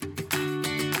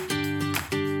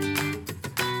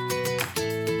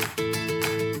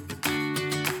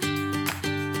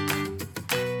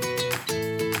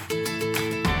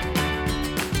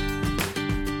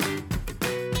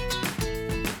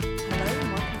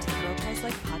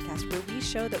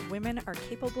show that women are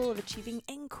capable of achieving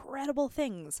incredible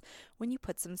things when you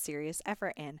put some serious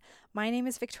effort in. My name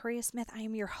is Victoria Smith. I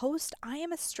am your host. I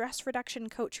am a stress reduction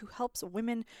coach who helps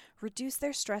women reduce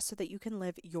their stress so that you can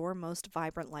live your most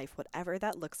vibrant life, whatever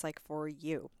that looks like for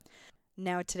you.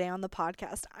 Now, today on the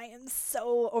podcast, I am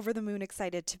so over the moon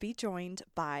excited to be joined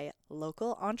by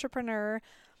local entrepreneur,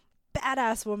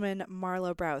 badass woman,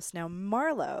 Marlo Brous. Now,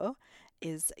 Marlo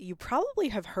you probably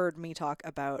have heard me talk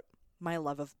about my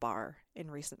love of barre in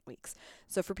recent weeks.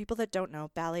 So for people that don't know,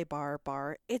 ballet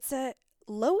barre, it's a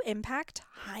low impact,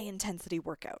 high intensity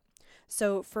workout.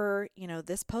 So for,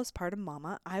 this postpartum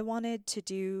mama, I wanted to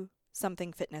do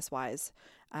something fitness wise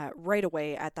right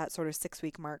away at that sort of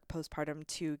 6-week mark postpartum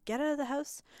to get out of the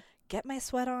house, get my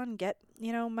sweat on, get,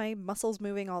 my muscles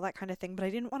moving, all that kind of thing. But I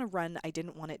didn't want to run. I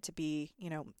didn't want it to be,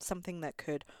 something that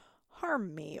could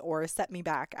harm me or set me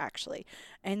back, actually.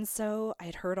 And so I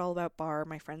had heard all about barre.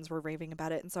 My friends were raving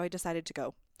about it. And so I decided to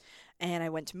go. And I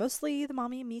went to mostly the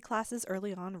Mommy and Me classes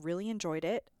early on, really enjoyed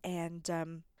it. And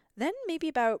then maybe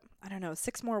about,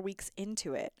 6 more weeks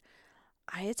into it,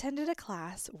 I attended a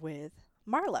class with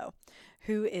Marlo,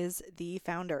 who is the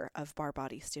founder of Barre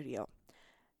Body Studio.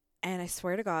 And I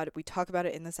swear to God, we talk about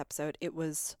it in this episode. It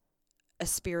was a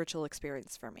spiritual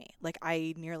experience for me. Like,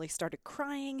 I nearly started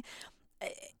crying.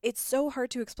 It's so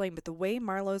hard to explain, but the way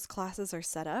Marlo's classes are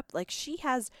set up, like she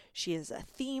has a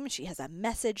theme, she has a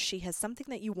message, she has something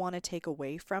that you want to take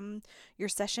away from your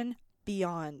session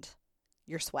beyond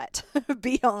your sweat,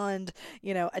 beyond,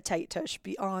 a tight tush,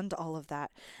 beyond all of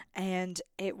that. And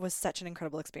it was such an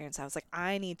incredible experience. I was like,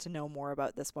 I need to know more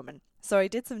about this woman. So I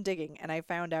did some digging and I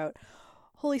found out,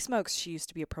 holy smokes, she used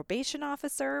to be a probation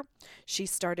officer. She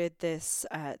started this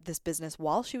business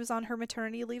while she was on her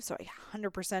maternity leave, so I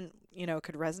 100%,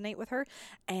 could resonate with her.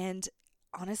 And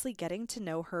honestly, getting to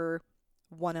know her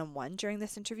one-on-one during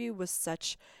this interview was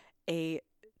such a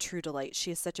true delight.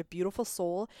 She is such a beautiful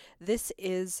soul. This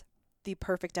is the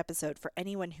perfect episode for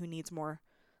anyone who needs more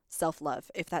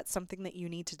self-love. If that's something that you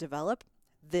need to develop,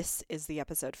 this is the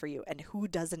episode for you. And who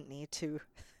doesn't need to,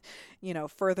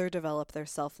 further develop their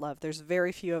self-love? There's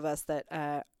very few of us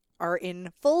that are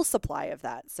in full supply of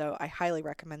that. So I highly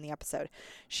recommend the episode.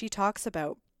 She talks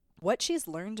about what she's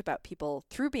learned about people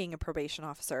through being a probation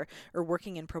officer or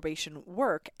working in probation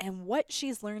work, and what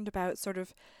she's learned about sort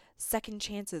of second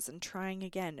chances and trying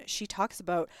again. She talks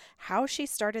about how she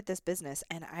started this business,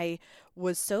 and I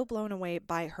was so blown away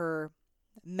by her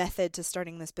method to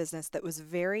starting this business that was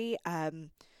very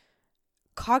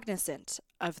cognizant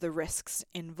of the risks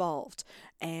involved.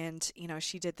 And,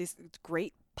 she did this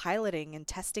great piloting and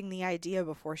testing the idea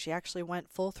before she actually went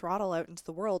full throttle out into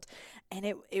the world. And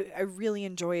I really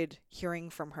enjoyed hearing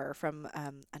from her, from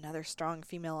another strong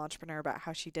female entrepreneur, about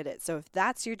how she did it. So if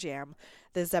that's your jam,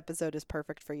 this episode is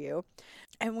perfect for you.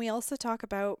 And we also talk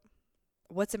about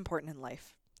what's important in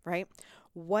life, right?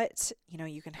 What,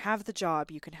 you can have the job,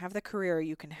 you can have the career,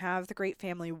 you can have the great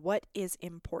family. What is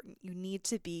important? You need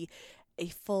to be a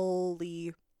full,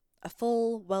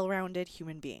 well-rounded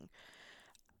human being.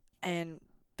 And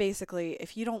basically,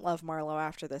 if you don't love Marlo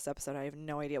after this episode, I have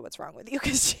no idea what's wrong with you,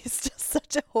 because she's just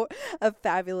such a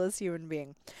fabulous human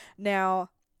being. Now,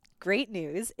 great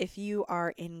news. If you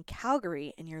are in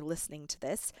Calgary and you're listening to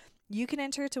this, you can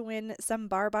enter to win some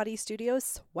Barre Body Studio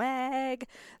swag.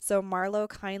 So Marlo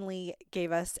kindly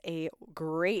gave us a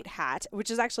great hat, which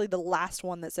is actually the last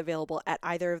one that's available at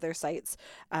either of their sites.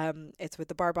 It's with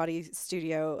the Barre Body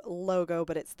Studio logo,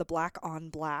 but it's the black on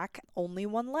black. Only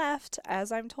one left,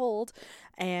 as I'm told.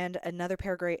 And another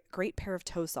great pair of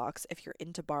toe socks. If you're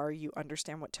into barre, you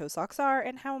understand what toe socks are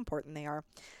and how important they are.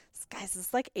 Guys,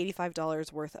 it's like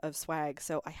 $85 worth of swag,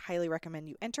 so I highly recommend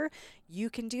you enter. You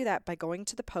can do that by going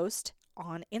to the post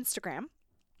on Instagram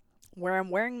where I'm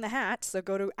wearing the hat, so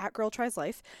go to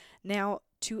 @GirlTriesLife. Now,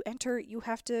 to enter, you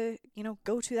have to,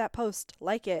 go to that post,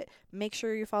 like it, make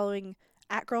sure you're following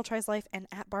 @GirlTriesLife and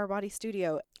 @Barre Body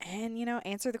Studio, and,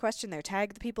 answer the question there.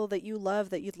 Tag the people that you love,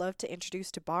 that you'd love to introduce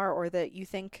to barre, or that you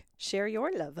think share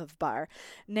your love of barre.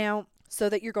 Now, so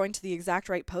that you're going to the exact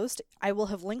right post, I will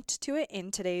have linked to it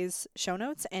in today's show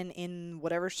notes and in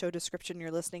whatever show description you're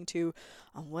listening to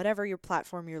on whatever your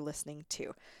platform you're listening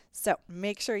to. So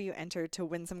make sure you enter to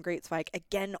win some great swag.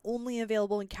 Again, only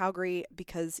available in Calgary,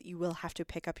 because you will have to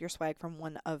pick up your swag from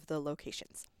one of the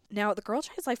locations. Now, the Girl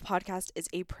Tries Life podcast is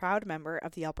a proud member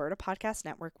of the Alberta Podcast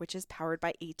Network, which is powered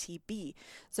by ATB.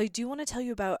 So I do want to tell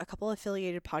you about a couple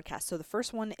affiliated podcasts. So the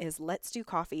first one is Let's Do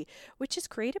Coffee, which is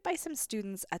created by some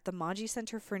students at the Maji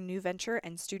Center for New Venture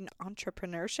and Student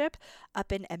Entrepreneurship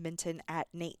up in Edmonton at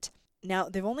NAIT. Now,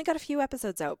 they've only got a few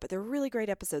episodes out, but they're really great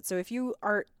episodes. So if you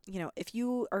are, if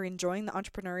you are enjoying the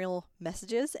entrepreneurial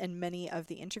messages and many of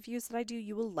the interviews that I do,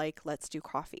 you will like Let's Do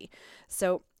Coffee.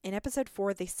 So in episode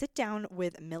 4, they sit down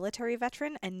with military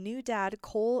veteran and new dad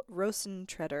Cole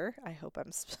Rosentretter. I hope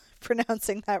I'm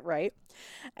pronouncing that right.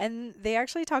 And they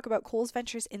actually talk about Cole's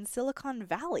ventures in Silicon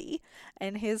Valley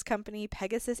and his company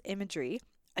Pegasus Imagery,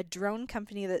 a drone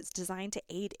company that's designed to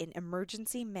aid in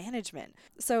emergency management.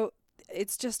 So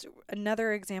it's just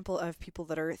another example of people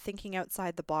that are thinking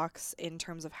outside the box in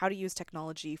terms of how to use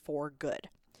technology for good.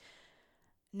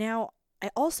 Now,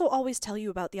 I also always tell you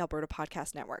about the Alberta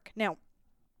Podcast Network. Now,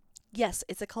 yes,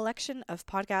 it's a collection of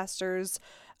podcasters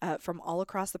from all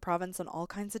across the province on all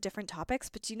kinds of different topics.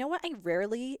 But do you know what I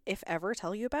rarely, if ever,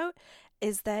 tell you about?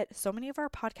 Is that so many of our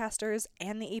podcasters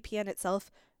and the APN itself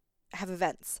have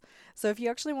events. So if you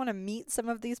actually want to meet some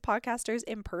of these podcasters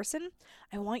in person,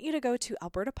 I want you to go to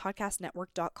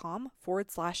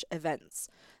albertapodcastnetwork.com/events.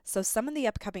 So some of the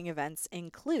upcoming events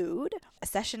include a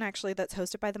session actually that's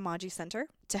hosted by the Maji Center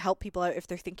to help people out if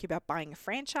they're thinking about buying a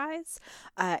franchise.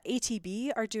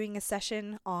 ATB are doing a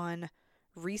session on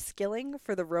reskilling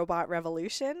for the robot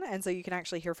revolution. And so you can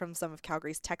actually hear from some of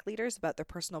Calgary's tech leaders about their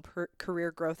personal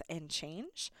career growth and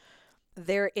change.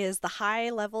 There is the High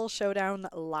Level Showdown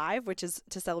Live, which is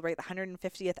to celebrate the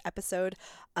 150th episode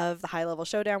of the High Level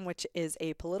Showdown, which is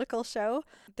a political show.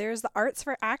 There's the Arts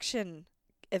for Action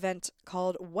event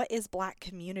called What is Black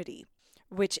Community,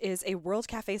 which is a World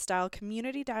Cafe style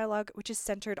community dialogue, which is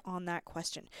centered on that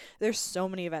question. There's so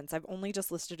many events. I've only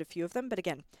just listed a few of them, but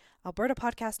again,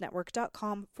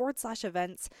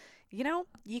 albertapodcastnetwork.com/events.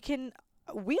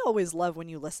 We always love when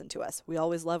you listen to us. We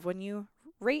always love when you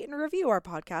rate and review our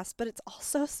podcast, but it's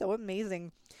also so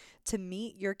amazing to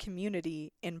meet your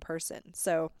community in person.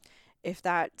 So if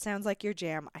that sounds like your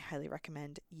jam, I highly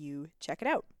recommend you check it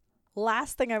out.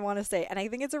 Last thing I want to say, and I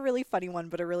think it's a really funny one,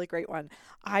 but a really great one.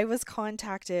 I was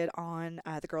contacted on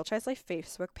the Girl Tries Life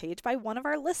Facebook page by one of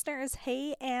our listeners.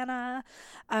 Hey, Anna.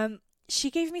 She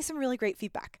gave me some really great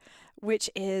feedback, which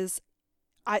is,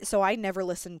 I never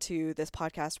listen to this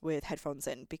podcast with headphones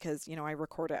in because, I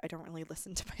record it. I don't really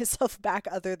listen to myself back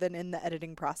other than in the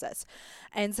editing process.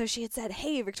 And so she had said,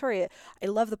 hey, Victoria, I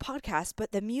love the podcast,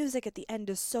 but the music at the end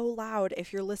is so loud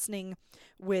if you're listening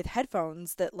with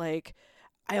headphones that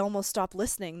I almost stop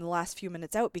listening the last few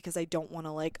minutes out because I don't want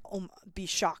to be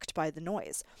shocked by the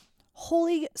noise.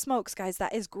 Holy smokes, guys,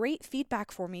 that is great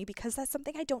feedback for me because that's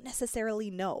something I don't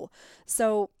necessarily know.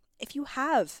 So if you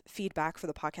have feedback for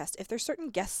the podcast, if there's certain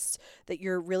guests that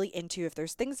you're really into, if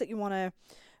there's things that you want to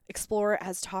explore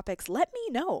as topics, let me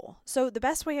know. So the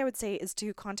best way I would say is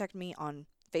to contact me on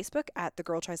Facebook at the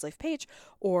Girl Tries Life page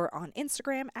or on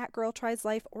Instagram at Girl Tries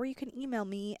Life, or you can email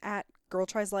me at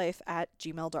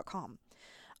girltrieslife@gmail.com.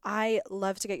 I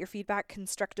love to get your feedback,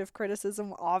 constructive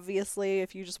criticism. Obviously,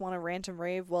 if you just want to rant and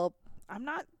rave, well, I'm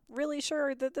not really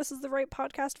sure that this is the right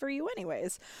podcast for you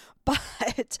anyways,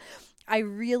 but I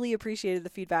really appreciated the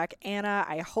feedback. Anna,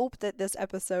 I hope that this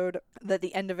episode, that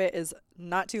the end of it is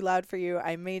not too loud for you.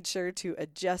 I made sure to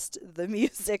adjust the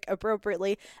music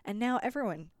appropriately, and now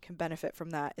everyone can benefit from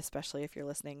that, especially if you're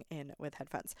listening in with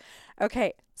headphones.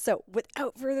 Okay, so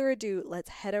without further ado, let's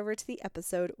head over to the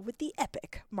episode with the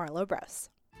epic Marlo Brous.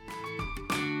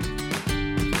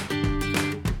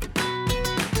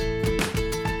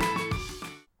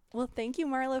 Well, thank you,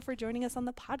 Marlo, for joining us on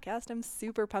the podcast. I'm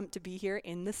super pumped to be here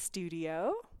in the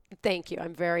studio. Thank you.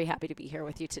 I'm very happy to be here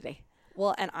with you today.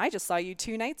 Well, and I just saw you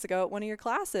 2 nights ago at one of your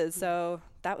classes, so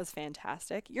that was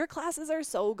fantastic. Your classes are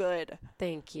so good.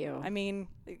 Thank you. I mean,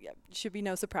 it should be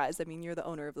no surprise. I mean, you're the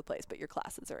owner of the place, but your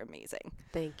classes are amazing.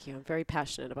 Thank you. I'm very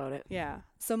passionate about it. Yeah.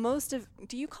 So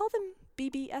do you call them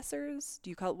BBSers?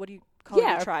 What do you call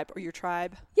your tribe or your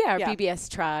tribe? Yeah, our BBS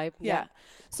tribe. Yeah.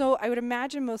 So I would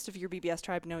imagine most of your BBS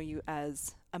tribe know you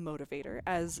as a motivator,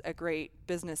 as a great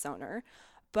business owner.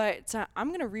 But I'm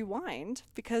going to rewind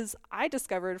because I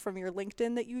discovered from your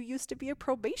LinkedIn that you used to be a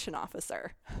probation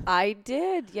officer. I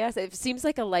did. Yes. It seems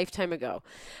like a lifetime ago.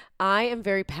 I am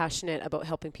very passionate about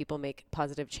helping people make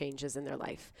positive changes in their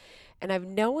life. And I've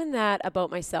known that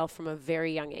about myself from a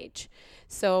very young age.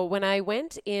 So when I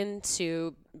went in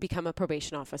to become a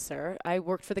probation officer, I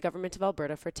worked for the government of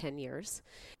Alberta for 10 years.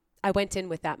 I went in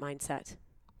with that mindset,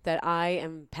 that I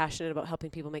am passionate about helping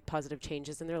people make positive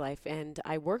changes in their life. And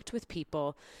I worked with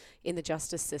people in the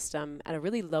justice system at a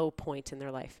really low point in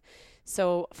their life.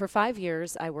 So for 5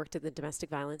 years, I worked at the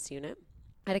domestic violence unit.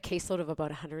 I had a caseload of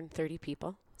about 130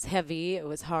 people. It's heavy. It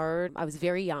was hard. I was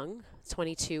very young,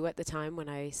 22 at the time when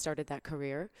I started that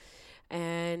career.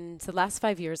 And the last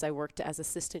 5 years, I worked as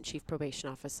assistant chief probation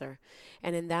officer.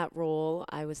 And in that role,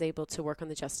 I was able to work on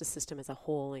the justice system as a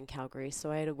whole in Calgary. So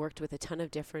I had worked with a ton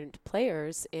of different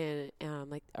players in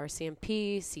like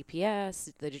RCMP,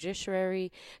 CPS, the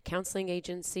judiciary, counseling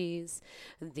agencies,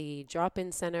 the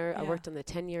drop-in center. I worked on the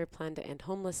 10-year plan to end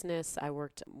homelessness. I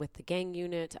worked with the gang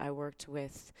unit. I worked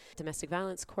with domestic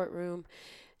violence courtroom.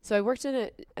 So I worked in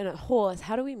a whole as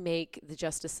how do we make the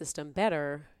justice system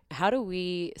better? How do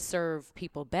we serve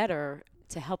people better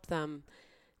to help them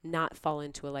not fall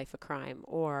into a life of crime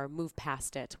or move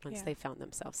past it once they found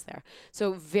themselves there?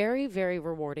 So very, very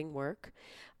rewarding work.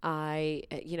 I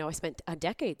spent a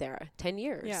decade there, 10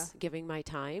 years, giving my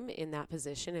time in that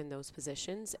position, in those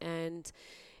positions. And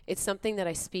it's something that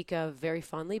I speak of very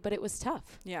fondly, but it was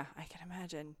tough. Yeah, I can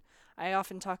imagine. I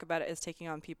often talk about it as taking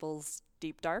on people's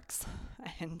deep darks,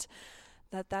 and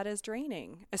that is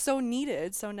draining. So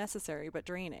needed, so necessary, but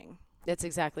draining. That's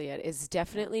exactly it. It's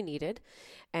definitely needed,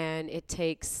 and it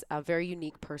takes a very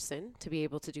unique person to be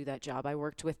able to do that job. I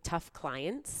worked with tough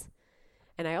clients,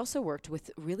 and I also worked with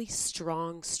really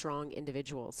strong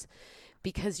individuals,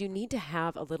 because you need to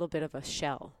have a little bit of a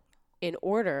shell in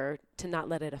order to not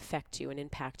let it affect you and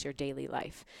impact your daily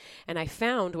life. And I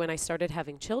found when I started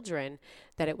having children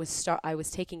that I was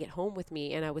taking it home with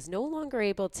me, and I was no longer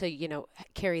able to,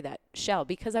 carry that shell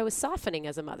because I was softening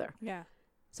as a mother. Yeah.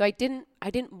 So I didn't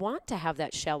want to have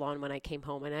that shell on when I came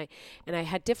home, and I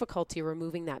had difficulty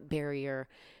removing that barrier,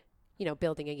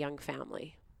 building a young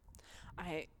family.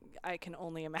 I can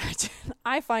only imagine.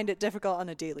 I find it difficult on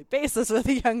a daily basis with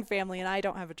a young family, and I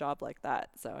don't have a job like that,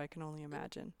 so I can only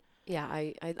imagine. Yeah,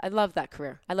 I love that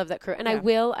career. I love that career. And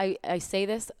I say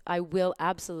this, I will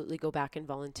absolutely go back and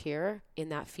volunteer in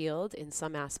that field in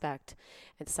some aspect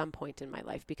at some point in my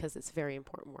life, because it's very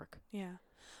important work. Yeah.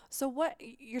 So what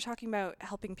you're talking about,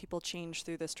 helping people change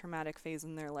through this traumatic phase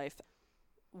in their life.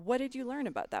 What did you learn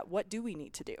about that? What do we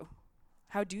need to do?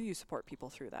 How do you support people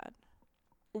through that?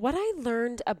 What I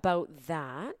learned about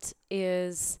that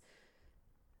is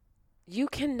you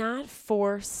cannot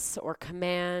force or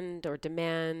command or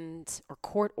demand or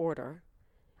court order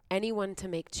anyone to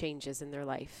make changes in their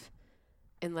life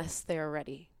unless they're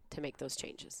ready to make those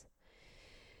changes.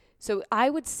 So I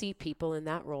would see people in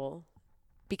that role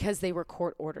because they were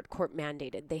court ordered, court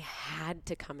mandated. They had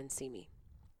to come and see me.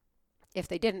 If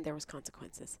they didn't, there was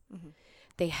consequences. Mm-hmm.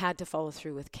 They had to follow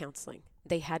through with counseling.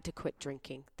 They had to quit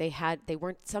drinking.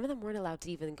 Some of them weren't allowed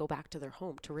to even go back to their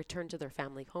home, to return to their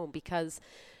family home because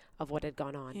of what had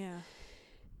gone on. Yeah.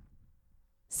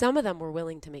 Some of them were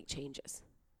willing to make changes,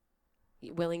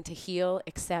 willing to heal,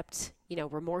 accept,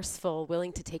 remorseful,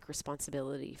 willing to take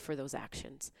responsibility for those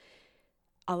actions.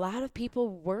 A lot of people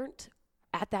weren't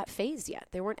at that phase yet.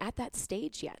 They weren't at that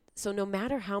stage yet. So no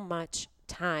matter how much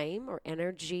time or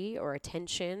energy or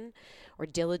attention or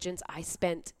diligence I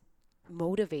spent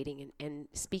motivating and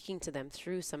speaking to them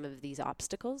through some of these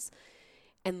obstacles,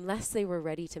 unless they were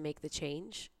ready to make the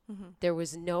change, there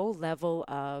was no level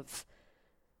of,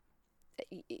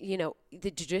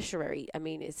 the judiciary. I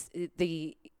mean,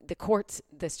 the courts,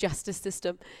 this justice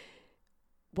system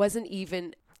wasn't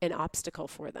even an obstacle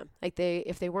for them. Like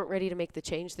if they weren't ready to make the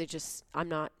change, I'm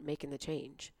not making the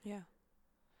change. Yeah.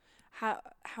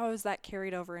 How is that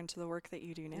carried over into the work that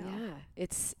you do now? Yeah,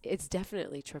 it's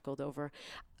definitely trickled over.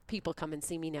 People come and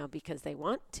see me now because they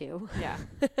want to. Yeah.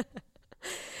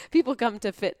 People come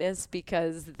to fitness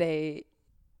because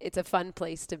it's a fun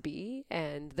place to be,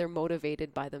 and they're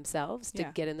motivated by themselves to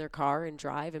get in their car and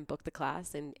drive and book the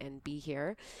class and be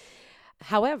here.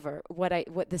 However,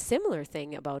 what the similar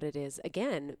thing about it is,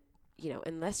 again,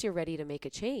 unless you're ready to make a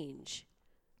change,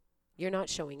 you're not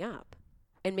showing up.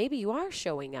 And maybe you are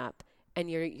showing up and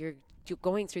you're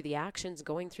going through the actions,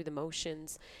 going through the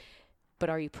motions, but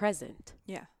are you present?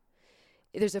 Yeah.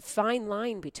 There's a fine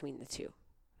line between the two.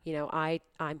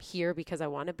 I'm here because I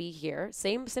want to be here.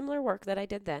 Similar work that I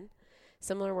did then,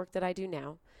 similar work that I do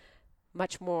now,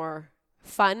 much more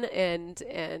fun and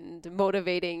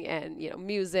motivating, and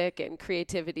music and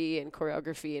creativity and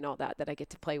choreography and all that I get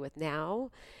to play with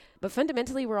now. But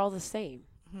fundamentally, we're all the same.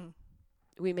 Mm-hmm.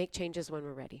 We make changes when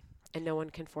we're ready, and no one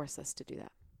can force us to do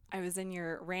that. I was in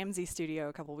your Ramsey studio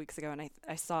a couple weeks ago, and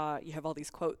I saw you have all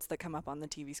these quotes that come up on the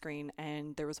TV screen,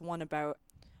 and there was one about,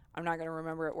 I'm not going to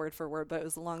remember it word for word, but it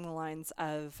was along the lines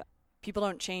of, people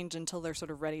don't change until they're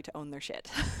sort of ready to own their shit.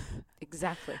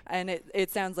 Exactly. And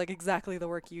it sounds like exactly the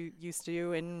work you used to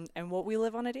do and what we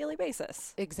live on a daily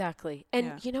basis. Exactly.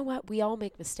 And you know what? We all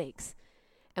make mistakes,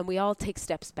 and we all take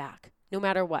steps back, no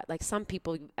matter what. Like some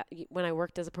people, when I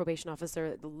worked as a probation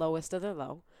officer, the lowest of the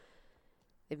low,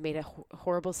 they've made a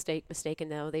horrible mistake, and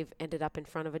now they've ended up in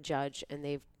front of a judge, and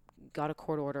they've got a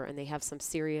court order and they have some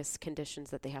serious conditions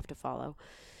that they have to follow.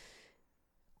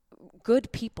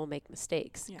 Good people make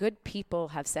mistakes. Yeah. Good people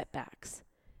have setbacks.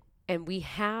 And we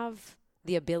have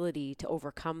the ability to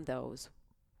overcome those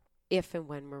if and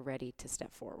when we're ready to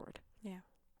step forward. Yeah.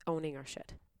 Owning our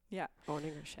shit. Yeah.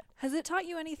 Owning our shit. Has it taught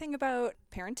you anything about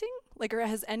parenting? Like, or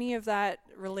has any of that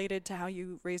related to how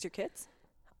you raise your kids?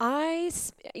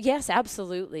 Yes,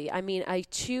 absolutely. I mean, I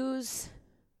choose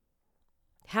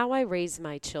how I raise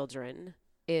my children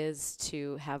is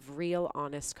to have real,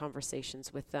 honest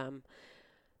conversations with them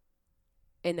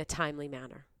in a timely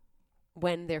manner.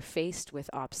 When they're faced with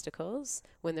obstacles,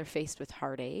 when they're faced with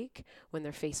heartache, when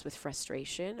they're faced with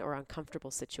frustration or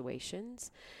uncomfortable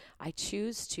situations, I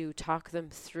choose to talk them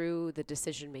through the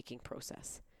decision-making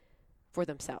process for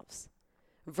themselves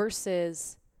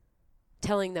versus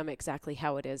telling them exactly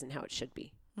how it is and how it should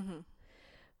be. Mm-hmm.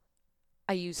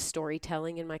 I use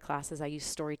storytelling in my classes. I use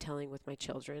storytelling with my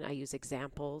children. I use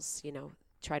examples,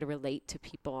 try to relate to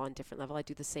people on different level. I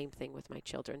do the same thing with my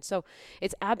children. So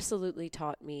it's absolutely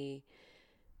taught me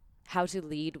how to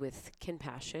lead with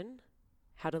compassion,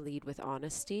 how to lead with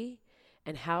honesty,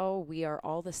 and how we are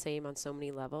all the same on so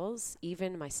many levels.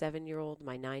 Even my 7-year-old,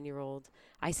 my 9-year-old,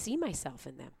 I see myself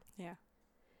in them. Yeah.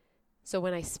 So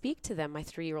when I speak to them, my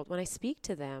 3-year-old, when I speak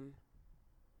to them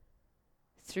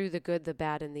through the good, the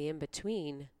bad, and the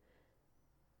in-between,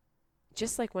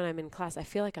 just like when I'm in class, I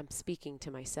feel like I'm speaking to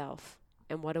myself.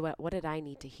 And what did I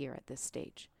need to hear at this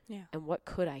stage? Yeah. And what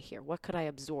could I hear? What could I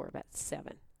absorb at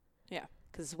 7? Yeah.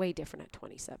 Because it's way different at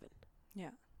 27. Yeah.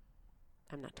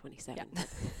 I'm not 27.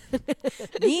 Yeah.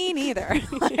 Me neither.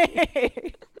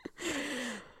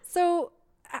 So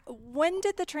when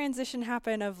did the transition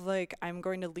happen of like, I'm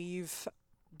going to leave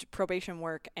probation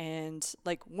work, and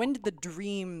like, when did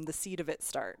the seed of it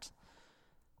start?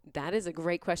 That is a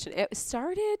great question. It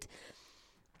started,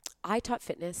 I taught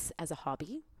fitness as a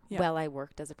hobby. Yeah. While I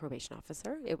worked as a probation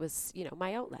officer. It was,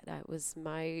 my outlet. It was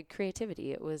my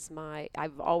creativity.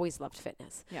 I've always loved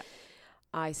fitness. Yeah.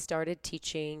 I started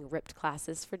teaching ripped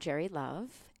classes for Jerry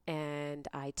Love, and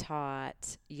I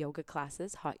taught yoga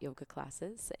classes, hot yoga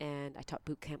classes, and I taught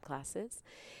boot camp classes.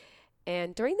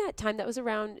 And during that time, that was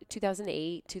around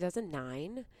 2008,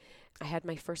 2009, I had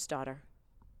my first daughter.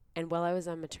 And while I was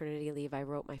on maternity leave, I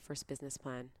wrote my first business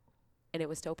plan, and it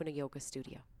was to open a yoga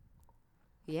studio.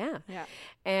 Yeah. Yeah.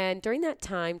 And during that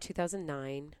time,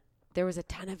 2009, there was a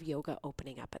ton of yoga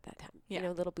opening up at that time, Yeah.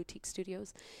 Little boutique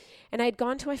studios. And I had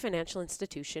gone to a financial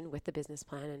institution with the business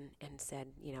plan and said,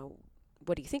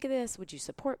 what do you think of this? Would you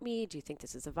support me? Do you think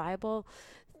this is a viable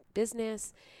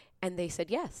business? And they said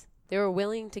yes. They were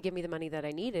willing to give me the money that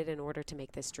I needed in order to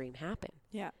make this dream happen.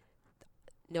 Yeah.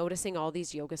 Noticing all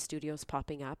these yoga studios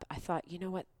popping up, I thought, you know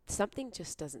what? Something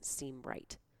just doesn't seem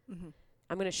right. Mm-hmm.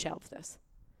 I'm going to shelve this.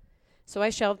 So I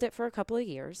shelved it for a couple of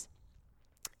years.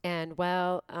 And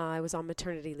while I was on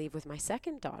maternity leave with my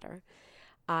second daughter,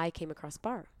 I came across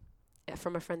Bar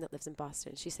from a friend that lives in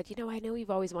Boston. She said, I know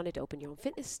you've always wanted to open your own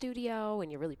fitness studio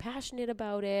and you're really passionate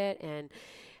about it. And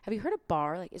have you heard of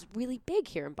Bar? Like, it's really big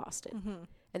here in Boston. Mm-hmm.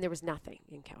 And there was nothing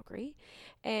in Calgary.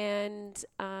 And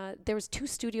there was 2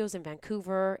 studios in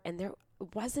Vancouver, and there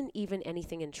wasn't even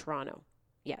anything in Toronto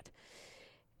yet.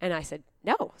 And I said,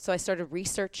 no. So I started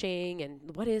researching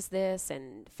and what is this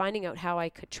and finding out how I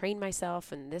could train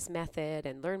myself in this method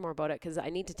and learn more about it. Because I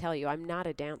need to tell you, I'm not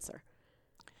a dancer.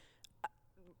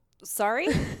 Sorry?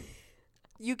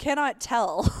 You cannot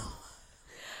tell.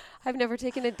 I've never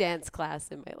taken a dance class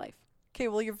in my life. Okay,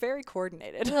 well, you're very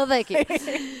coordinated. Well, thank you.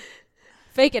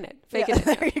 Faking it.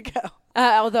 There you go.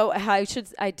 Although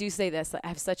I do say this, I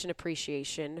have such an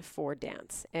appreciation for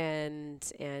dance and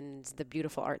the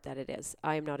beautiful art that it is.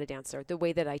 I am not a dancer. The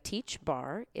way that I teach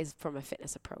Bar is from a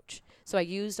fitness approach. So I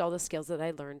used all the skills that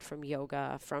I learned from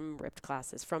yoga, from ripped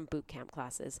classes, from boot camp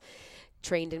classes,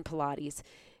 trained in Pilates,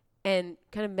 and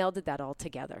kind of melded that all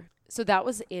together. So that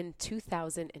was in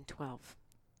 2012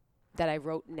 that I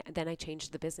wrote. Then I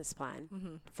changed the business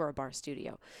plan for a bar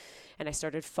studio. And I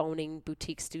started phoning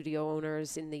boutique studio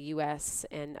owners in the U.S.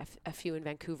 and a few in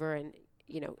Vancouver and,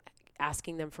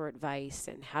 asking them for advice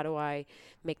and how do I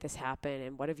make this happen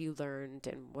and what have you learned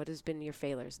and what has been your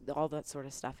failures, all that sort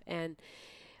of stuff. And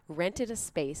rented a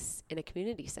space in a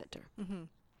community center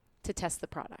to test the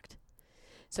product.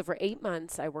 So for 8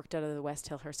 months, I worked out of the West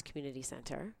Hillhurst Community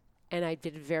Center. And I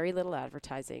did very little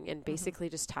advertising and basically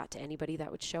just taught to anybody that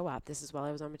would show up. This is while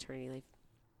I was on maternity leave.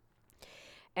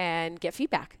 And get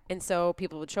feedback. And so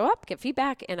people would show up, get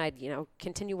feedback, and I'd,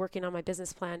 continue working on my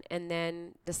business plan, and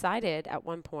then decided at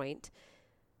one point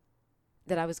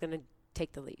that I was going to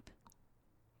take the leap.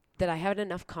 That I had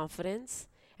enough confidence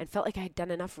and felt like I had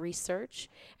done enough research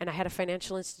and I had a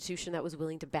financial institution that was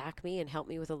willing to back me and help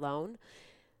me with a loan,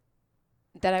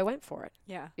 that I went for it.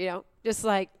 Yeah. You know, just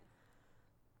like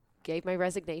gave my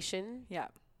resignation, Yeah.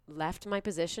 left my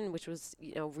position, which was,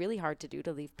 you know, really hard to do,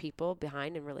 to leave people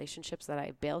behind in relationships that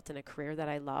I built and a career that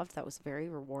I loved. That was very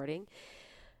rewarding,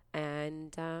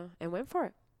 and went for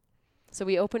it. So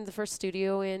we opened the first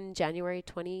studio in January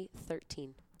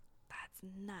 2013. That's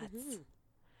nuts. Mm-hmm.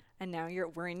 And now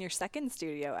we're in your second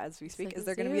studio as we speak. Second Is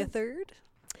there going to be a studio. third?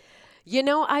 You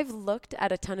know, I've looked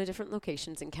at a ton of different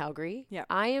locations in Calgary. Yeah.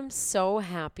 I am so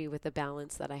happy with the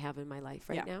balance that I have in my life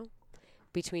right Yeah. now,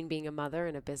 between being a mother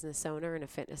and a business owner and a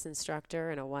fitness instructor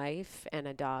and a wife and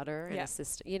a daughter and Yeah. a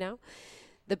sister. You know,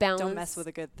 the balance. Don't mess with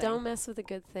a good thing. Don't mess with a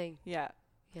good thing. Yeah.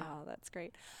 Yeah. Oh, that's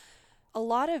great. A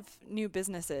lot of new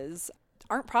businesses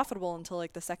aren't profitable until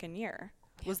like the second year.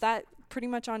 Yeah. Was that pretty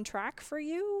much on track for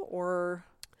you, or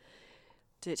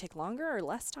did it take longer or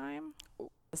less time?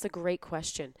 That's a great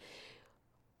question.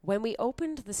 When we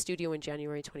opened the studio in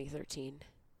January 2013,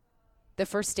 the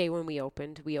first day when we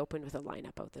opened with a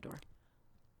lineup out the door.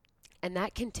 And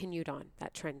that continued on.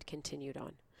 That trend continued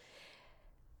on.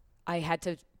 I had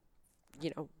to,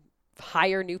 you know,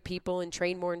 hire new people and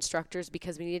train more instructors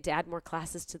because we needed to add more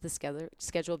classes to the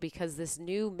schedule because this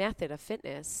new method of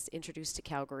fitness introduced to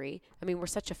Calgary. I mean, we're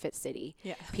such a fit city.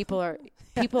 Yeah. People are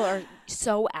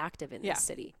so active in Yeah. this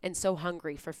city and so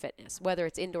hungry for fitness, whether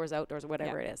it's indoors, outdoors,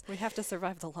 whatever it is. We have to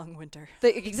survive the long winter.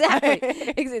 Exactly.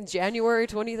 It's in January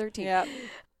 2013. Yeah.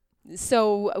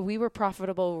 So we were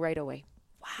profitable right away.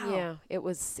 Wow. Yeah, it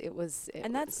was.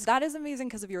 And that is amazing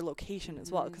because of your location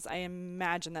as well, because I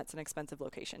imagine that's an expensive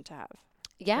location to have.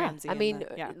 yeah. Ramsey I and mean,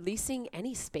 yeah. leasing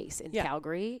any space in Yeah.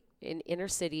 Calgary, in inner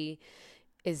city,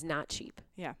 is not cheap.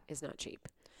 Yeah. Is not cheap.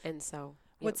 And so,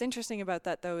 What's interesting about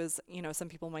that though is, you know, some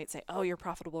people might say, "Oh, you're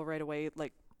profitable right away,"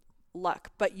 like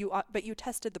luck, but you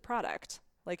tested the product,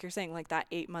 like you're saying, like that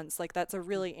 8 months, like that's a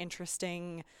really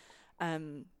interesting,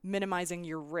 minimizing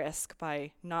your risk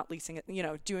by not leasing it, you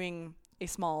know, doing a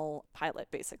small pilot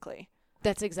basically.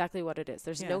 that's exactly what it is.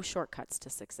 There's Yeah. no shortcuts to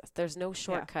success. There's no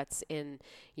shortcuts in,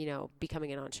 you know,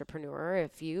 becoming an entrepreneur.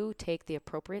 If you take the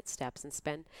appropriate steps and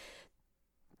spend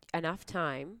enough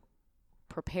time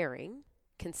preparing,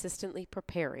 consistently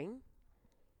preparing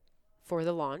for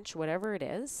the launch, whatever it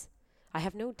is, I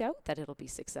have no doubt that it'll be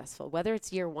successful. Whether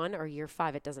it's year 1 or year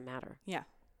 5, it doesn't matter. Yeah.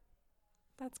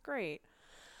 That's great.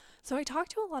 So I talk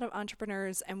to a lot of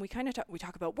entrepreneurs and we kind of we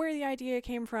talk about where the idea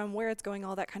came from, where it's going,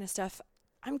 all that kind of stuff.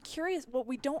 I'm curious, what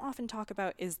we don't often talk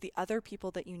about is the other people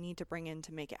that you need to bring in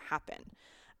to make it happen.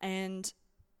 And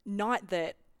not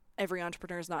that every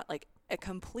entrepreneur is not like a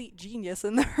complete genius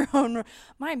in their own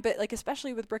mind, but like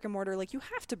especially with brick and mortar, like you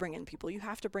have to bring in people, you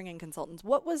have to bring in consultants.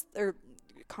 What was or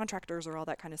contractors or all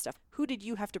that kind of stuff? Who did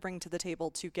you have to bring to the table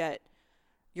to get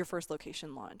your first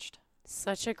location launched?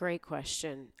 Such a great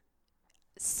question.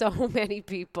 So many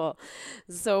people.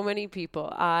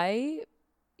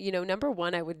 You know, number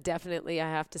one, I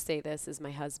have to say this, is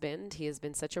my husband. He has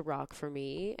been such a rock for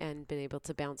me and been able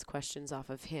to bounce questions off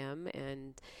of him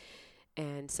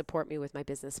and support me with my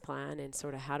business plan and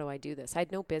sort of how do I do this. I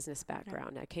had no business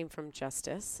background. I came from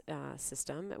justice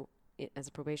system as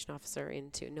a probation officer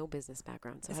into no business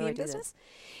background. So Is how he do I in do business?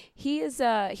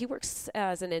 this? He works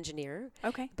as an engineer.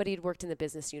 Okay. But he'd worked in the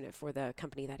business unit for the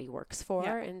company that he works for.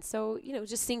 Yeah. And so, you know,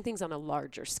 just seeing things on a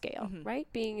larger scale, Mhm. right?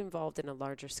 Being involved in a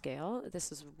larger scale.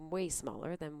 This is way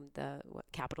smaller than the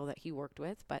capital that he worked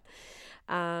with. But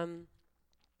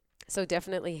so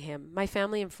definitely him. My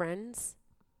family and friends,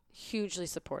 hugely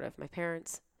supportive. My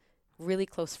parents, really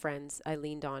close friends I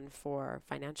leaned on for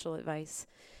financial advice,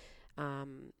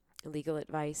 legal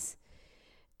advice.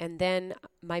 And then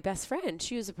my best friend,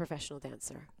 she was a professional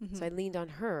dancer. Mhm. So I leaned on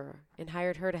her and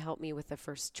hired her to help me with the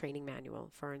first training manual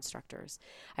for our instructors.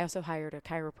 I also hired a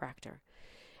chiropractor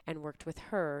and worked with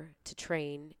her to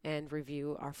train and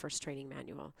review our first training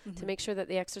manual to Mhm. make sure that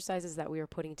the exercises that we were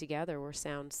putting together were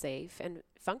sound, safe, and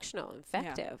functional,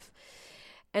 effective.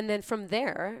 And then from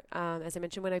there, as I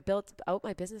mentioned, when I built out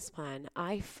my business plan,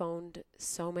 I phoned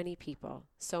so many people,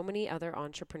 so many other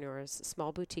entrepreneurs,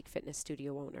 small boutique fitness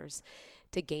studio owners,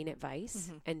 to gain advice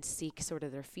Mhm. and seek sort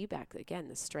of their feedback. Again,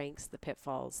 the strengths, the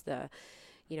pitfalls,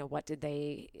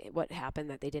 what happened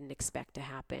that they didn't expect to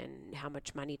happen, how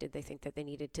much money did they think that they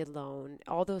needed to loan,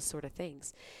 all those sort of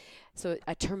things. So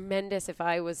a tremendous, if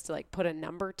I was to like put a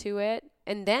number to it,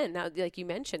 and then like you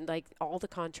mentioned, like all the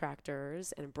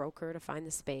contractors and a broker to find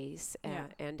the space, Yeah.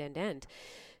 and.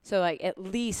 So like at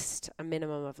least a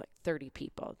minimum of like 30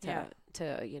 people Yeah.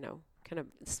 to, you know, kind of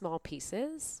small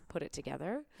pieces, put it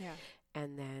together Yeah.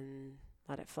 and then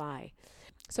let it fly.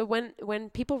 So when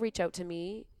people reach out to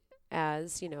me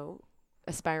as,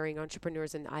 aspiring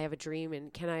entrepreneurs, and I have a dream,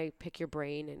 and can I pick your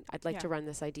brain, and I'd like to run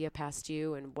this idea past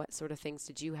you, and what sort of things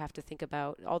did you have to think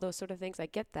about, all those sort of things, I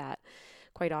get that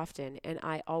quite often, and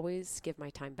I always give my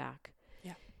time back.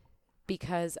 Yeah.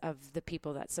 Because of the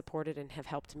people that supported and have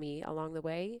helped me along the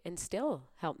way, and still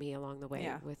help me along the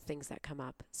way with things that come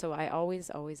up. So I always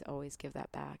give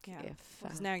that back. Yeah.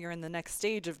 Because now you're in the next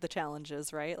stage of the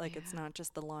challenges, right? Like it's not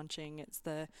just the launching, it's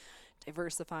the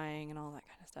diversifying and all that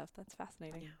kind of stuff. That's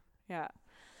fascinating. Yeah.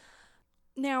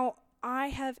 Now, I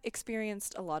have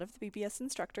experienced a lot of the BBS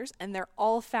instructors, and they're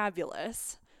all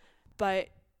fabulous, but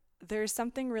there's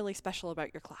something really special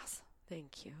about your class.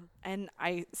 Thank you. And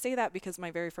I say that because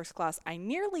my very first class, I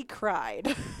nearly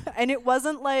cried. And it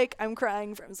wasn't like I'm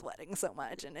crying from sweating so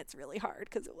much and it's really hard,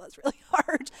 because it was really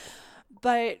hard.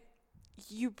 But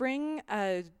you bring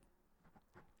a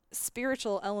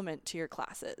spiritual element to your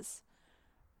classes.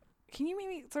 Can you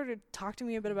maybe sort of talk to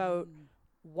me a bit about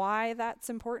why that's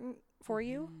important for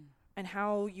you and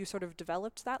how you sort of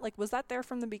developed that? Like, was that there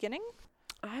from the beginning?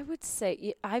 I would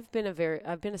say I've been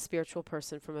a spiritual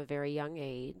person from a very young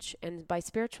age. And by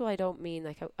spiritual, I don't mean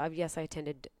like, yes, I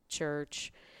attended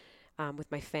church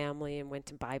with my family and went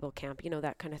to Bible camp,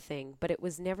 that kind of thing. But it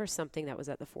was never something that was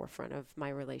at the forefront of my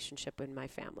relationship and my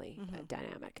family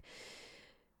dynamic.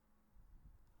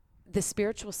 The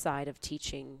spiritual side of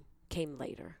teaching came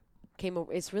later.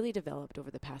 It's really developed over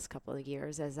the past couple of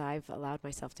years as I've allowed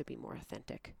myself to be more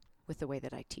authentic with the way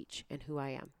that I teach and who I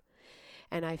am.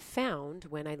 And I found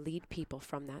when I lead people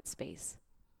from that space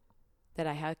that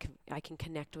I can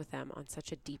connect with them on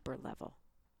such a deeper level.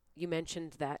 You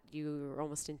mentioned that you were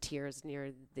almost in tears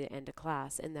near the end of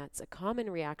class, and that's a common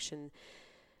reaction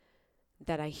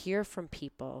that I hear from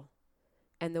people.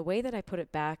 And the way that I put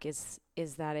it back is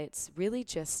that it's really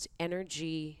just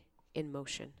energy in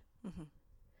motion. Mm-hmm.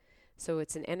 So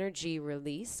it's an energy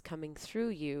release coming through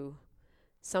you,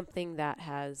 something that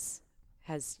has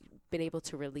been able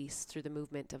to release through the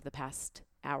movement of the past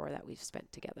hour that we've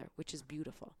spent together, which is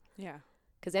beautiful. Yeah.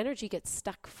 Because energy gets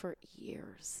stuck for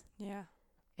years. Yeah.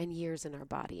 And years in our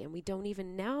body. And we don't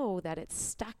even know that it's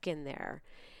stuck in there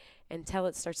until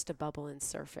it starts to bubble and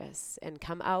surface and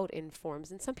come out in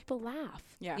forms. And some people laugh.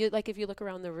 Yeah. Like if you look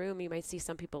around the room, you might see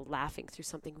some people laughing through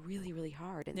something really, really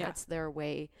hard. And that's their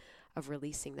way of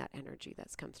releasing that energy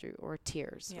that's come through, or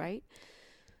tears, right?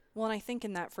 Well, and I think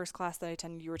in that first class that I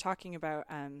attended, you were talking about,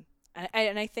 and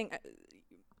I think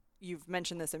you've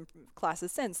mentioned this in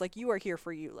classes since, like, you are here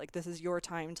for you. Like, this is your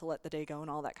time to let the day go and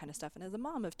all that kind of stuff. And as a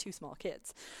mom of 2 small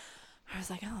kids, I was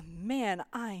like, oh man,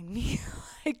 I need,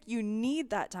 you need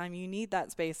that time, you need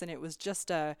that space. And it was just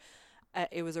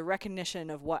it was a recognition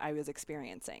of what I was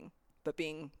experiencing, but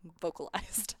being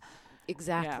vocalized.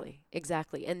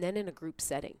 Exactly. And then in a group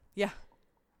setting. Yeah.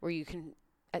 Where you can,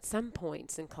 at some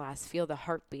points in class, feel the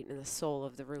heartbeat and the soul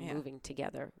of the room moving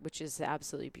together, which is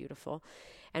absolutely beautiful.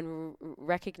 And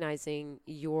recognizing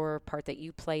your part that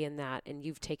you play in that, and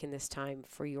you've taken this time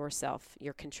for yourself.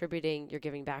 You're contributing, you're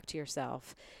giving back to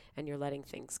yourself, and you're letting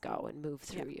things go and move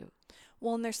through you.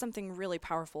 Well, and there's something really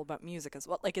powerful about music as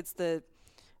well. Like, it's the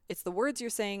words you're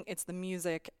saying, it's the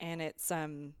music, and it's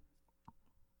the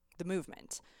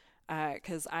movement.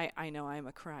 Because I know I'm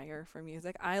a crier for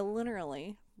music. I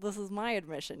literally, this is my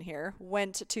admission here,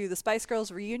 went to the Spice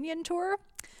Girls reunion tour,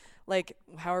 like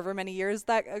however many years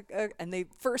that, and the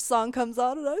first song comes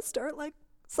on and I start like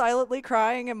silently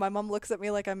crying, and my mom looks at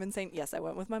me like I'm insane. Yes, I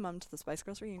went with my mom to the Spice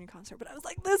Girls reunion concert, but I was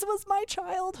like, this was my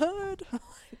childhood.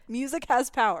 Music has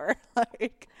power.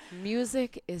 Like,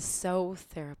 music is so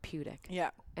therapeutic. Yeah.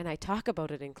 And I talk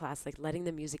about it in class, like letting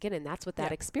the music in. And that's what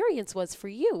that experience was for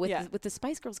you with the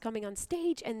Spice Girls coming on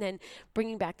stage and then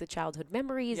bringing back the childhood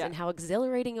memories and how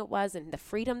exhilarating it was and the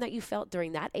freedom that you felt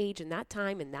during that age and that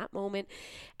time and that moment.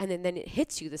 And then it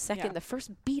hits you the second, the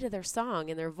first beat of their song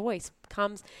and their voice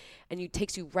comes and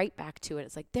takes you right back to it.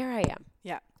 It's like, there I am.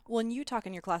 Yeah. Well, and you talk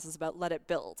in your classes about let it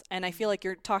build. And I feel like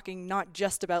you're talking not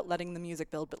just about letting the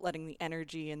music build, but letting the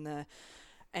energy and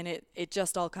it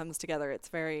just all comes together. It's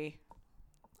very...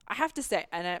 I have to say,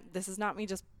 and this is not me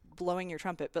just blowing your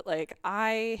trumpet, but like,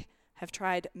 I have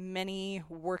tried many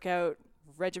workout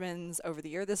regimens over the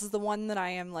year. This is the one that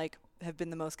I am like, have been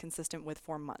the most consistent with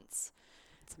for months.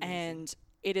 And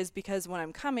it is because when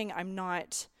I'm coming, I'm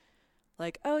not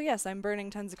like, oh yes, I'm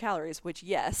burning tons of calories, which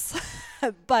yes,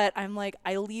 but I'm like,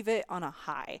 I leave it on a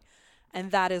high.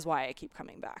 And that is why I keep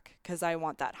coming back, because I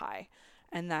want that high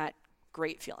and that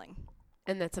great feeling.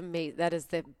 And that's amazing. That is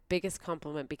the biggest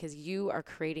compliment, because you are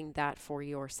creating that for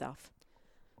yourself.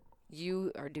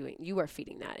 You are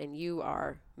feeding that, and you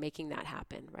are making that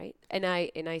happen, right? And I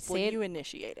say you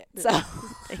initiate it. So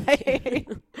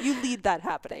you lead that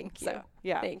happening. Thank you. So,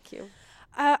 yeah. Thank you.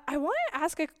 I want to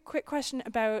ask a quick question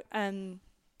about the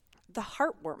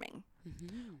heartwarming.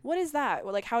 Mm-hmm. What is that?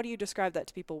 Well, like, how do you describe that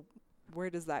to people? Where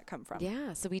does that come from?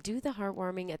 Yeah, so we do the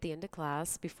heartwarming at the end of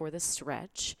class before the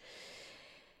stretch.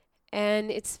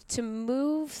 And it's to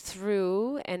move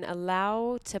through and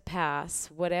allow to pass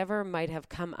whatever might have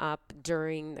come up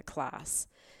during the class.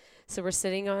 So we're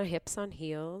sitting on hips on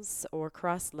heels or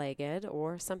cross-legged,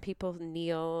 or some people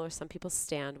kneel or some people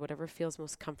stand, whatever feels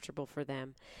most comfortable for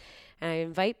them. And I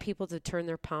invite people to turn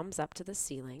their palms up to the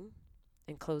ceiling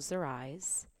and close their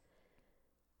eyes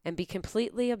and be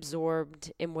completely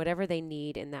absorbed in whatever they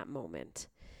need in that moment.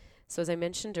 So as I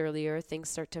mentioned earlier, things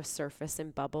start to surface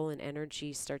and bubble, and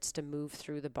energy starts to move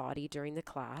through the body during the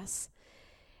class.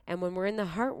 And when we're in the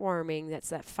heartwarming, that's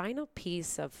that final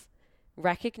piece of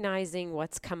recognizing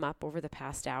what's come up over the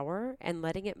past hour and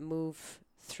letting it move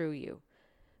through you.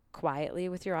 Quietly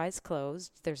with your eyes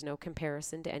closed, there's no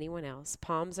comparison to anyone else.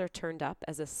 Palms are turned up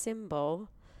as a symbol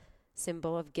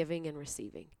of giving and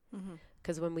receiving.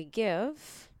 Because when we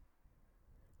give,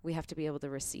 we have to be able to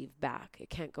receive back. It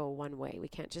can't go one way. We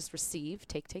can't just receive,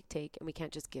 take, and we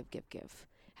can't just give. It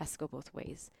has to go both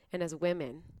ways. And as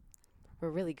women,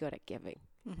 we're really good at giving.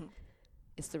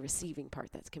 It's the receiving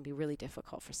part that can be really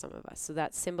difficult for some of us. So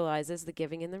that symbolizes the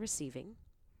giving and the receiving.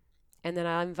 And then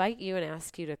I'll invite you and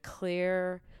ask you to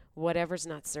clear whatever's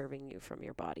not serving you from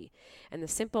your body. And the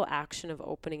simple action of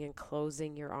opening and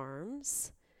closing your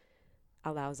arms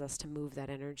allows us to move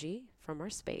that energy from our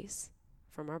space,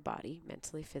 from our body,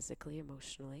 mentally, physically,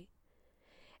 emotionally.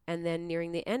 And then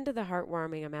nearing the end of the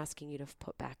heartwarming, I'm asking you to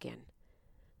put back in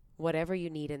whatever you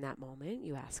need in that moment.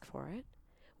 You ask for it.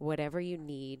 Whatever you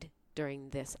need during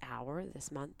this hour,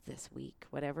 this month, this week,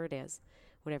 whatever it is,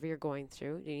 whatever you're going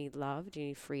through. Do you need love? Do you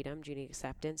need freedom? Do you need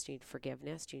acceptance? Do you need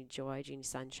forgiveness? Do you need joy? Do you need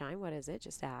sunshine? What is it?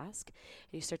 Just ask.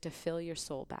 And you start to fill your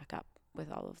soul back up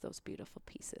with all of those beautiful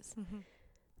pieces.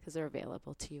 Because they're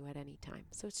available to you at any time.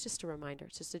 So it's just a reminder.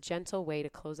 It's just a gentle way to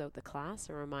close out the class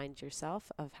and remind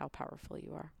yourself of how powerful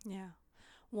you are. Yeah.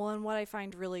 Well, and what I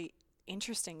find really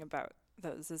interesting about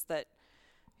those is that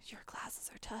your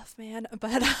classes are tough, man.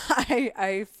 But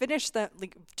I finished that,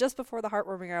 like, just before the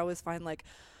heartwarming. I always find, like,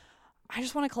 I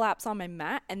just want to collapse on my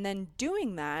mat. And then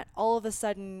doing that, all of a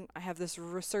sudden, I have this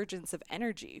resurgence of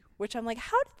energy, which I'm like,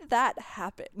 how did that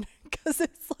happen? Because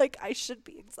it's like, I should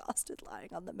be exhausted lying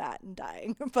on the mat and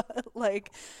dying.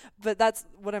 But that's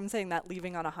what I'm saying, that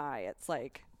leaving on a high. It's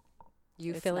like,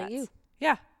 You it's filling nuts. you.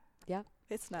 Yeah. Yeah.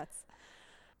 It's nuts.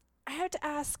 I had to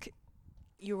ask,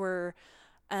 you were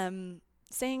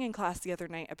saying in class the other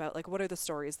night about, like, what are the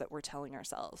stories that we're telling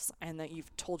ourselves, and that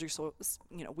you've told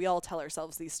we all tell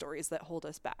ourselves these stories that hold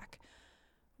us back.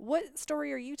 What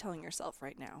story are you telling yourself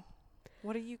right now?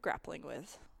 What are you grappling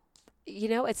with? You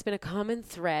know, it's been a common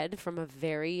thread from a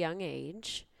very young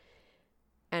age,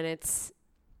 and it's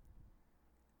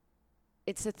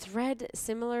a thread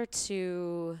similar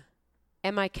to,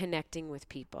 am I connecting with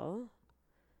people?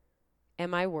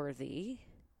 Am I worthy?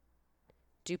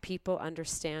 Do people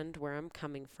understand where I'm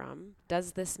coming from?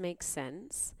 Does this make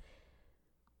sense?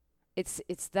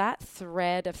 It's that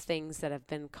thread of things that have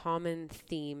been common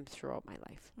theme throughout my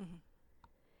life.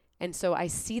 And so I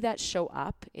see that show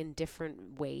up in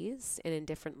different ways and in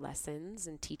different lessons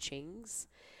and teachings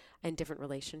and different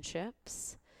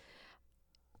relationships.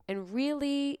 And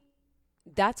really,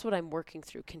 that's what I'm working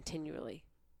through continually.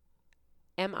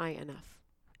 Am I enough?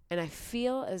 And I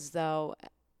feel as though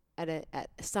at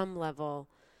some level,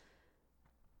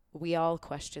 we all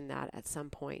question that at some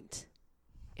point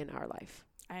in our life.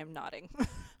 I am nodding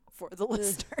for the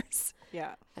listeners.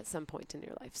 Yeah. At some point in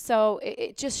your life. So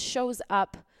it just shows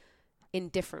up in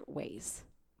different ways.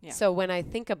 Yeah. So when I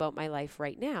think about my life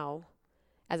right now,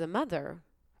 as a mother,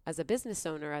 as a business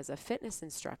owner, as a fitness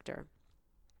instructor,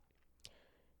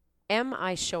 am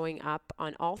I showing up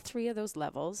on all three of those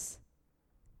levels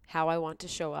how I want to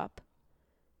show up?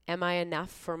 Am I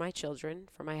enough for my children,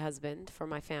 for my husband, for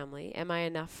my family? Am I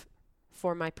enough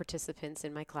for my participants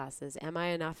in my classes? Am I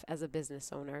enough as a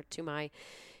business owner to my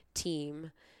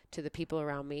team, to the people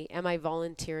around me? Am I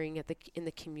volunteering in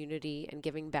the community and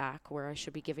giving back where I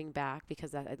should be giving back,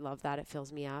 because I love that, it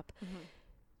fills me up.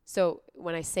 So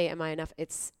when I say am I enough,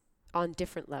 it's on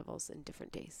different levels and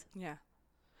different days. Yeah.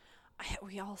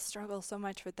 We all struggle so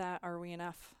much with that. Are we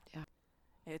enough? Yeah.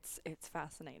 It's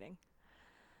fascinating.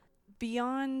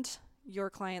 Beyond your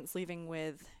clients leaving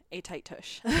with a tight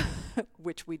tush,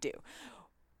 which we do,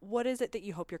 what is it that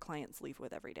you hope your clients leave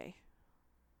with every day?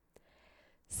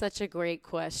 Such a great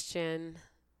question.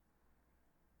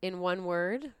 in one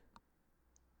word,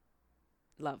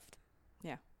 love.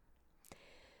 Yeah.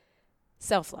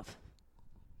 Self-love.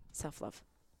 Self-love.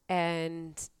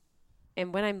 And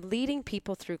when I'm leading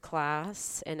people through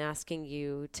class and asking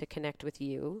you to connect with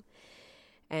you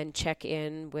and check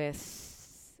in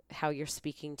with how you're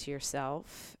speaking to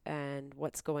yourself and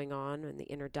what's going on in the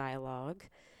inner dialogue,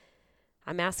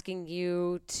 I'm asking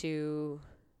you to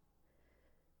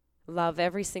love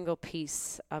every single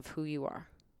piece of who you are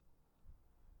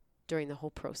during the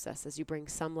whole process as you bring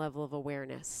some level of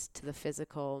awareness to the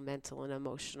physical, mental, and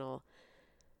emotional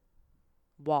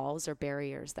walls or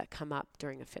barriers that come up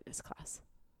during a fitness class,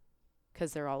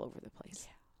 because they're all over the place.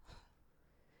 Yeah.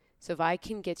 So if I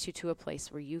can get you to a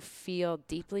place where you feel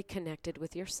deeply connected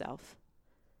with yourself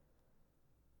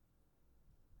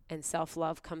and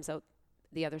self-love comes out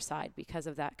the other side because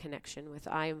of that connection with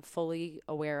I am fully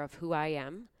aware of who I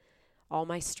am, all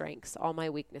my strengths, all my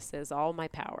weaknesses, all my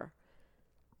power,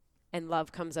 and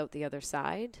love comes out the other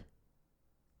side,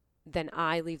 then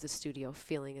I leave the studio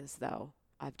feeling as though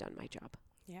I've done my job.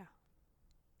 Yeah.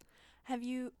 Have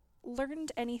you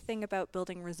learned anything about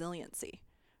building resiliency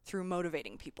through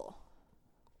motivating people?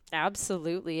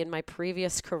 Absolutely. In my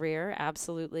previous career,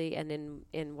 absolutely. And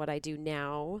in what I do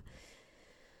now,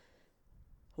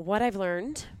 what I've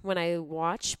learned when I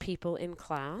watch people in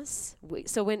class,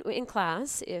 when in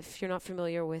class, if you're not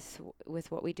familiar with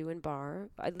what we do in bar,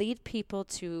 I lead people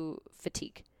to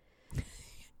fatigue.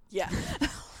 Yeah.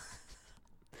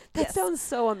 That sounds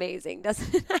so amazing,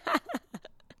 doesn't it?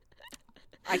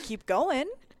 I keep going.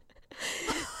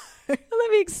 Let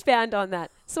me expand on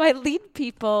that. So I lead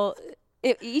people,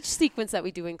 each sequence that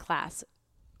we do in class,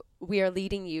 we are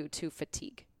leading you to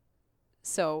fatigue.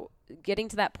 So getting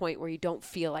to that point where you don't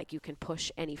feel like you can push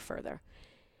any further.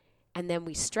 And then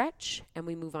we stretch and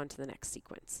we move on to the next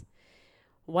sequence.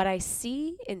 What I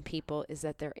see in people is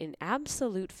that they're in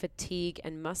absolute fatigue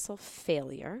and muscle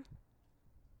failure.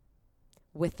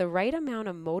 With the right amount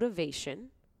of motivation,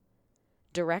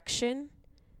 direction,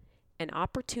 and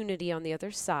opportunity on the other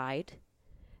side,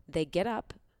 they get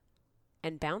up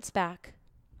and bounce back,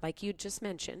 like you just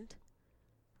mentioned,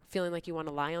 feeling like you want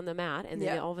to lie on the mat, and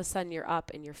then all of a sudden you're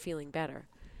up and you're feeling better.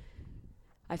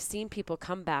 I've seen people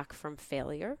come back from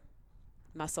failure,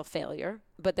 muscle failure,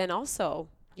 but then also,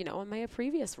 in my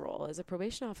previous role as a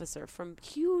probation officer, from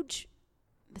huge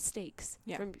mistakes,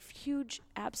 from huge,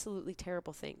 absolutely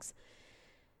terrible things,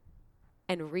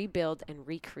 and rebuild and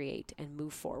recreate and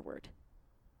move forward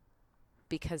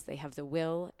because they have the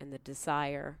will and the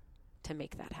desire to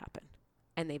make that happen.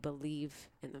 And they believe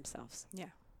in themselves. Yeah.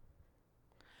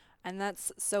 And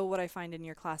that's so what I find in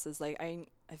your classes. Like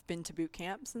I've been to boot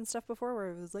camps and stuff before where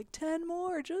it was like 10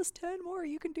 more, just 10 more.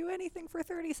 You can do anything for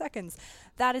 30 seconds.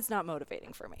 That is not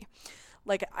motivating for me.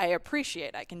 Like I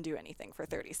appreciate I can do anything for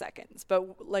 30 seconds.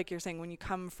 But like you're saying, when you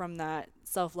come from that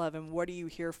self-love and what are you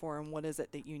here for and what is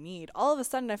it that you need, all of a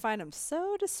sudden I find I'm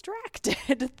so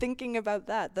distracted thinking about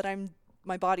that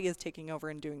my body is taking over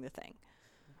and doing the thing.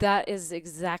 That is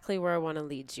exactly where I want to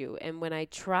lead you. And when I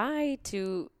try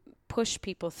to push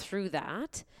people through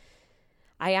that,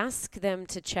 I ask them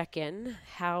to check in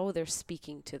how they're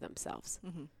speaking to themselves.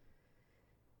 Mm-hmm.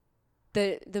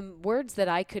 The words that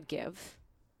I could give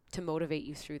to motivate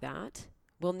you through that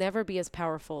will never be as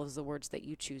powerful as the words that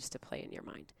you choose to play in your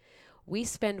mind. We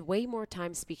spend way more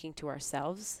time speaking to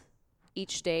ourselves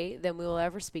each day than we will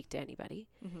ever speak to anybody.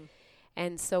 Mm-hmm.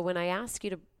 And so when I ask you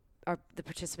the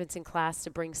participants in class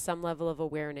to bring some level of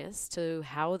awareness to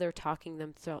how they're talking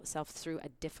themselves through a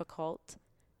difficult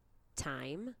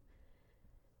time,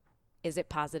 is it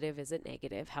positive? Is it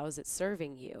negative? How is it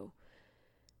serving you?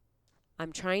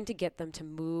 I'm trying to get them to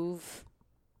move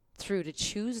through, to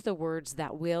choose the words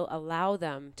that will allow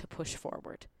them to push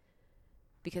forward.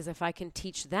 Because if I can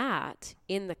teach that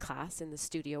in the class, in the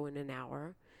studio in an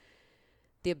hour,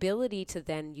 the ability to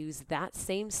then use that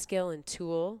same skill and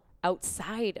tool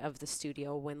outside of the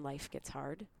studio when life gets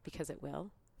hard, because it will,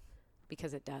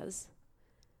 because it does,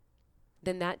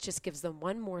 then that just gives them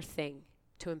one more thing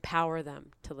to empower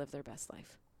them to live their best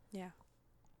life. Yeah.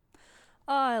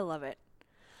 Oh, I love it.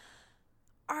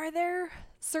 Are there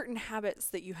certain habits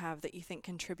that you have that you think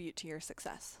contribute to your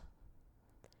success?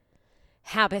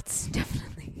 Habits,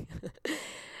 definitely.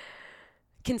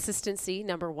 Consistency,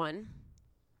 number one.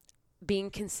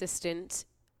 Being consistent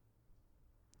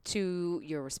to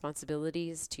your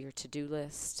responsibilities, to your to-do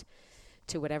list,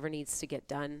 to whatever needs to get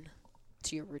done,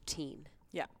 to your routine.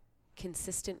 Yeah.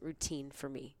 Consistent routine for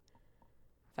me.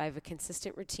 If I have a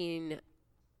consistent routine,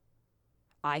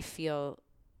 I feel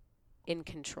in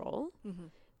control, mm-hmm.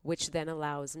 which then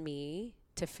allows me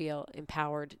to feel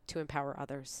empowered to empower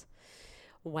others.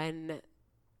 When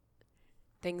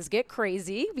Things get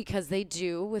crazy because they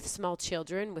do with small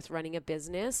children, with running a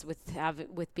business, with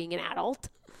being an adult.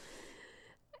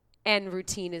 And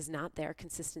routine is not there.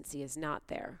 Consistency is not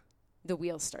there. The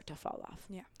wheels start to fall off.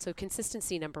 Yeah. So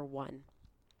consistency, number one,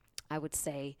 I would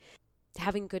say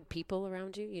having good people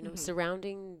around you, you know,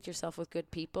 surrounding yourself with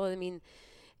good people. I mean,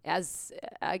 as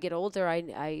I get older,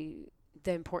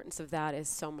 the importance of that is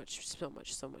so much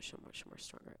more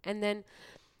stronger. And then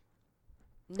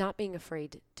not being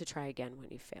afraid to try again when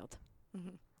you've failed.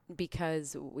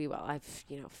 Because I've,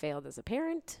 failed as a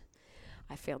parent.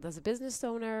 I failed as a business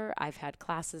owner. I've had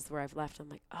classes where I've left. I'm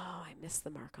like, oh, I missed the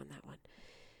mark on that one.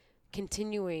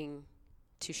 Continuing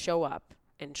to show up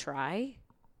and try,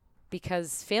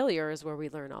 because failure is where we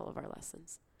learn all of our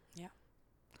lessons. Yeah.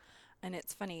 And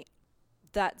it's funny.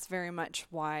 That's very much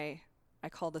why I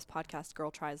call this podcast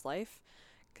Girl Tries Life,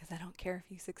 because I don't care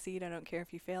if you succeed. I don't care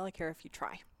if you fail. I care if you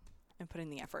try and put in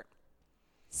the effort.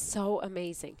 So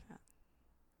amazing. Yeah.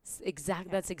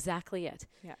 That's exactly it.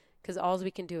 Yeah. Because all we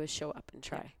can do is show up and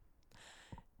try.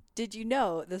 Yeah. Did you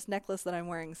know this necklace that I'm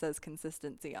wearing says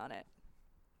consistency on it?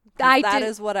 That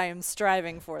is what I am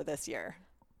striving for this year.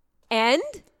 And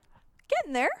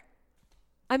getting there.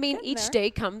 I mean, each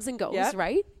day comes and goes,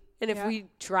 right? And if we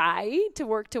try to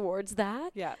work towards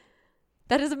that,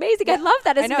 that is amazing. Yeah. I love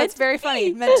that. I know, it's very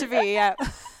funny. Meant to be, yeah.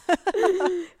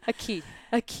 A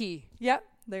key. Yep.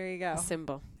 There you go. A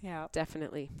symbol. Yeah.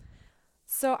 Definitely.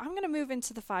 So I'm going to move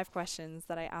into the 5 questions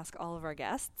that I ask all of our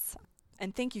guests.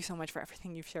 And thank you so much for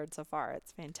everything you've shared so far.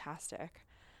 It's fantastic.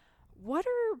 What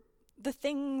are the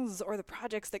things or the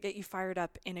projects that get you fired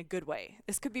up in a good way?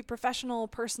 This could be professional,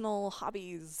 personal,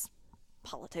 hobbies,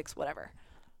 politics, whatever.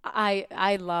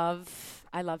 I love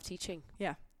teaching.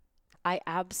 Yeah. I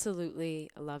absolutely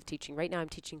love teaching. Right now I'm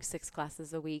teaching 6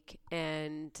 classes a week,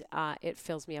 and it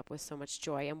fills me up with so much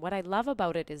joy. And what I love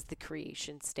about it is the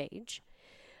creation stage.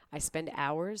 I spend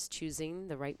hours choosing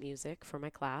the right music for my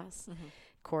class,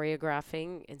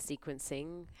 choreographing and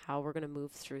sequencing how we're going to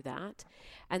move through that.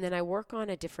 And then I work on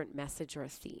a different message or a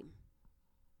theme.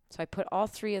 So I put all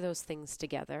 3 of those things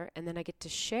together, and then I get to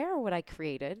share what I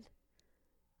created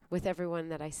with everyone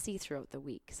that I see throughout the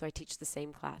week. So I teach the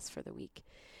same class for the week.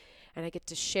 And I get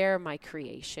to share my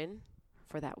creation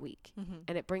for that week.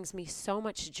 And it brings me so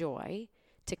much joy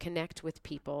to connect with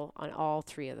people on all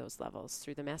 3 of those levels,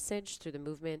 through the message, through the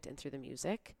movement, and through the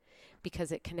music,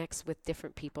 because it connects with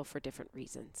different people for different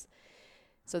reasons.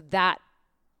 So that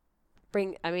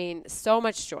so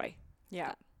much joy.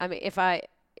 Yeah. I mean, if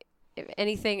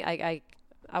anything, I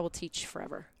will teach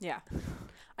forever. Yeah.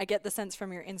 I get the sense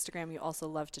from your Instagram you also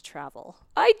love to travel.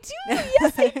 I do.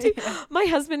 Yes, I do. My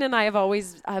husband and I have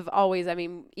always, I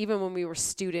mean, even when we were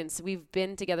students, we've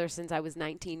been together since I was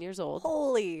 19 years old.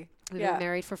 Holy. We've been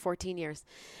married for 14 years.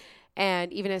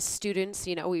 And even as students,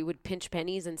 we would pinch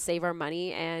pennies and save our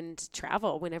money and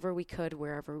travel whenever we could,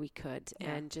 wherever we could,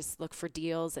 and just look for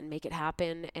deals and make it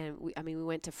happen. And we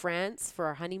went to France for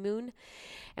our honeymoon,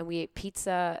 and we ate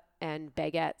pizza and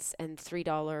baguettes and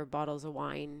 $3 bottles of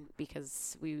wine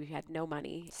because we had no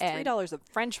money. It's $3 of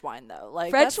French wine, though.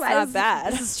 Like, French that's wine not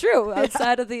bad. This is true.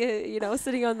 Outside of the,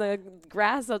 sitting on the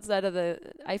grass outside of the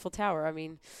Eiffel Tower. I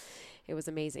mean, it was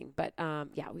amazing. But,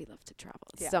 we love to travel.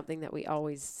 It's something that we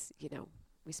always,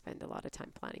 we spend a lot of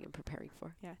time planning and preparing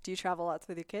for. Yeah. Do you travel lots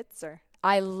with your kids, or?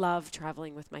 I love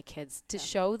traveling with my kids to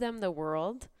show them the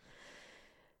world.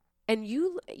 And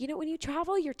when you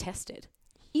travel, you're tested.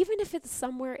 Even if it's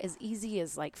somewhere as easy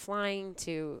as like flying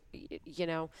to,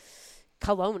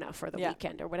 Kelowna for the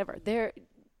weekend or whatever.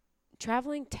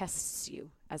 Traveling tests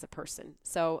you as a person.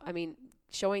 So, I mean,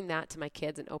 showing that to my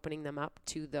kids and opening them up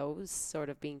to those sort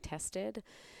of being tested.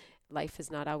 Life is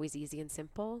not always easy and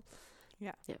simple.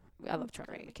 Yeah. Yeah. I love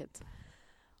traveling with kids.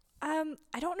 I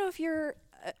don't know if you're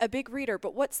a big reader,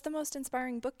 but what's the most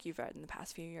inspiring book you've read in the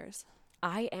past few years?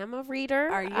 I am a reader.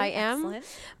 Are you? I am. Excellent.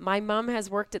 My mom has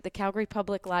worked at the Calgary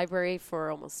Public Library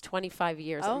for almost 25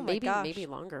 years. Oh, my gosh. Maybe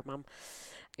longer, Mom.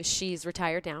 She's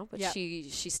retired now, but she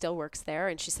still works there,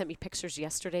 and she sent me pictures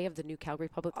yesterday of the new Calgary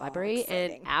Public Library,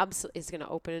 exciting. and is going to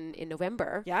open in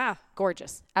November. Yeah.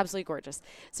 Gorgeous. Absolutely gorgeous.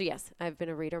 So yes, I've been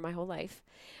a reader my whole life.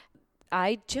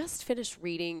 I just finished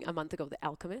reading a month ago The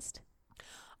Alchemist.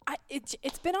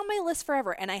 It's been on my list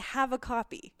forever, and I have a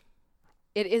copy.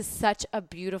 It is such a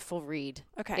beautiful read.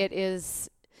 Okay. It is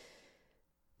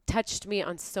touched me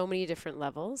on so many different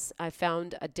levels. I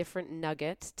found a different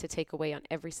nugget to take away on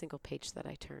every single page that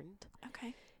I turned.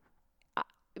 Okay.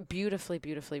 Beautifully,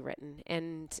 beautifully written.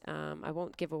 And I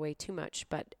won't give away too much,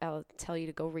 but I'll tell you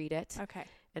to go read it. Okay.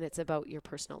 And it's about your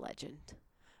personal legend.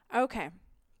 Okay.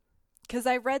 Because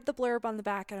I read the blurb on the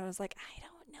back, and I was like, I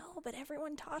don't know, but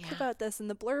everyone talked Yeah. about this and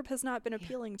the blurb has not been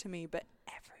appealing to me, but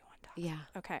everyone talked. Yeah.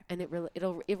 Okay. And it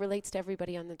relates to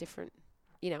everybody on the different,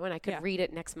 and I could read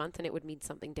it next month and it would mean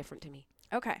something different to me.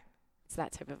 Okay. It's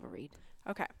that type of a read.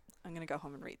 Okay. I'm going to go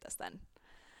home and read this then.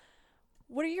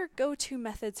 What are your go-to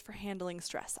methods for handling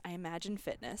stress? I imagine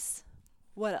fitness.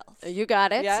 What else? You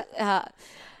got it. Yeah.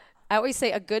 I always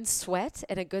say a good sweat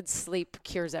and a good sleep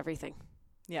cures everything.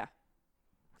 Yeah.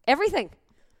 Everything.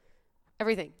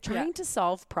 Trying to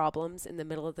solve problems in the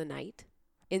middle of the night,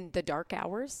 in the dark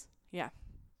hours. Yeah.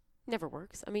 Never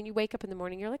works. I mean, you wake up in the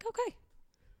morning, you're like, okay,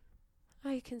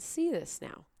 I can see this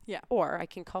now. Yeah. Or I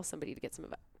can call somebody to get some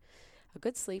of it. A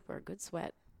good sleep or a good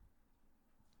sweat.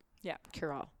 Yeah.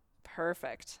 Cure all.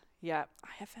 Perfect. Yeah. I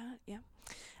have found,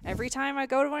 every time I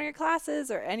go to one of your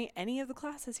classes or any of the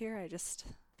classes here,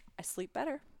 I sleep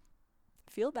better.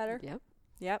 Feel better.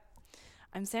 Yep.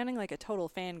 I'm sounding like a total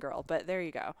fangirl, but there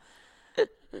you go.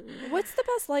 What's the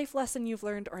best life lesson you've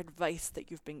learned or advice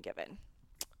that you've been given?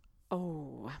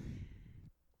 Oh.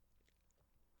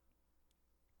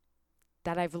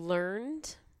 That I've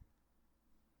learned,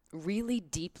 really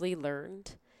deeply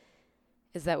learned,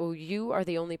 is that you are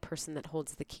the only person that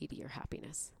holds the key to your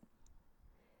happiness.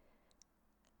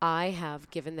 I have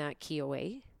given that key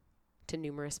away to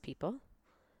numerous people,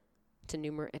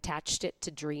 attached it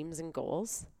to dreams and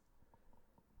goals.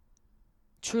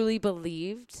 Truly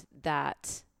believed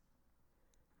that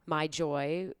my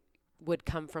joy would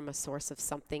come from a source of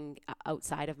something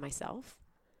outside of myself.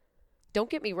 Don't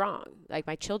get me wrong. Like,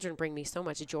 my children bring me so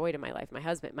much joy to my life. My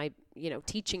husband,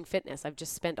 teaching fitness. I've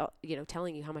just spent,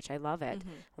 telling you how much I love it. Mm-hmm.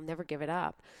 I'll never give it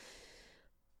up.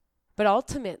 But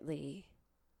ultimately,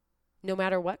 no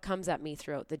matter what comes at me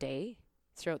throughout the day,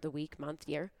 throughout the week, month,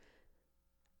 year,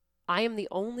 I am the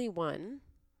only one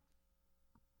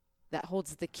that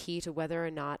holds the key to whether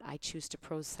or not I choose to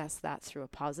process that through a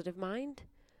positive mind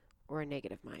or a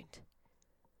negative mind.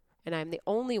 And I'm the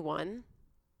only one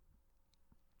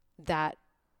that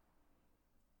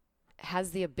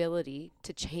has the ability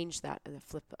to change that in the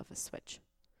flip of a switch.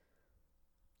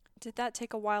 Did that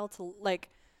take a while to,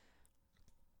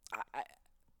 I'm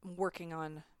working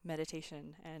on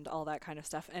meditation and all that kind of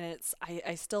stuff, and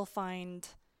I still find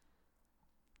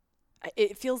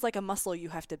it feels like a muscle you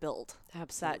have to build.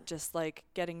 Absolutely. That just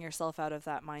getting yourself out of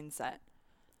that mindset.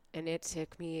 And it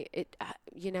took me,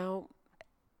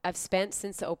 I've spent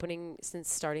since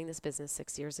starting this business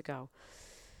 6 years ago,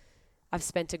 I've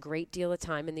spent a great deal of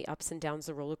time in the ups and downs,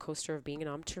 the roller coaster of being an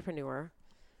entrepreneur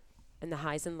and the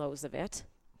highs and lows of it,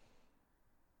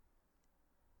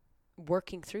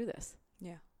 working through this.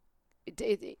 Yeah.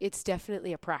 It's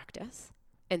definitely a practice.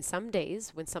 And some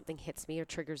days when something hits me or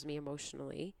triggers me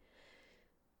emotionally,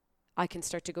 I can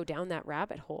start to go down that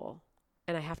rabbit hole,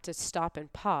 and I have to stop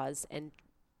and pause and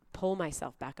pull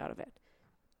myself back out of it.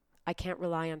 I can't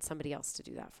rely on somebody else to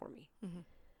do that for me. Mm-hmm.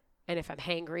 And if I'm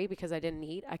hangry because I didn't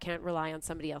eat, I can't rely on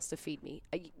somebody else to feed me.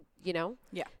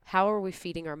 Yeah. How are we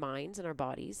feeding our minds and our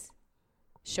bodies?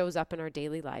 Shows up in our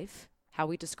daily life. How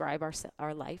we describe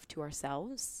our life to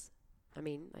ourselves. I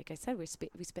mean, like I said, we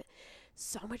spent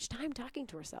so much time talking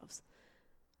to ourselves.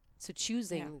 So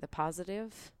choosing the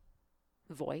positive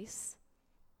voice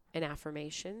and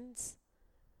affirmations,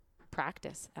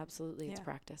 practice. Absolutely, it's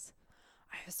practice.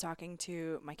 I was talking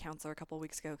to my counselor a couple of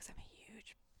weeks ago because I'm a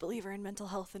huge believer in mental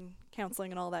health and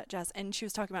counseling and all that jazz. And she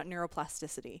was talking about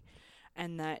neuroplasticity,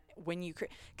 and that when you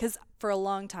because for a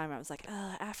long time I was like,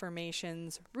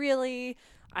 affirmations, really?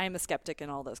 I'm a skeptic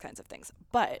and all those kinds of things.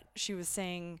 But she was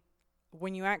saying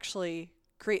when you actually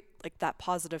create that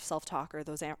positive self-talk or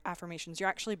those affirmations, you're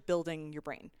actually building your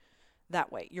brain that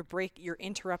way. You're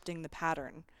interrupting the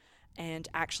pattern and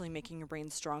actually making your brain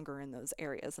stronger in those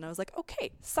areas. And I was like,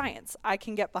 okay, science, I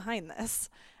can get behind this,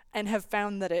 and have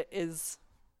found that it is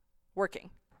working.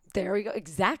 There we go.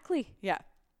 Exactly. Yeah.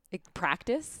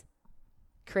 Practice,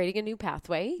 creating a new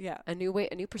pathway, Yeah. a new way,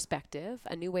 a new perspective,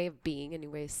 a new way of being, a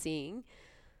new way of seeing.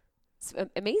 It's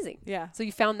amazing. Yeah. So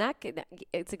you found that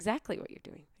it's exactly what you're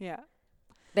doing. Yeah.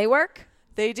 They work.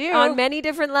 They do. On many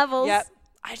different levels. Yep.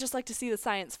 I just like to see the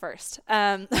science first.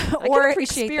 Or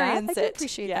experience it. I can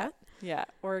appreciate that. Yeah.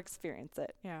 Or experience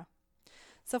it. Yeah.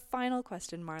 So final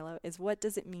question, Marlo, is what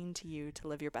does it mean to you to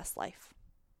live your best life?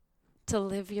 To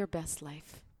live your best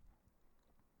life.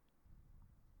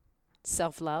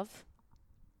 Self-love,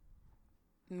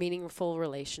 meaningful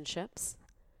relationships,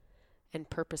 and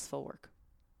purposeful work.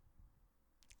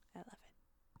 I love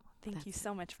it. Thank you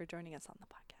so much for joining us on the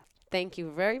podcast. Thank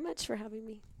you very much for having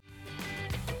me.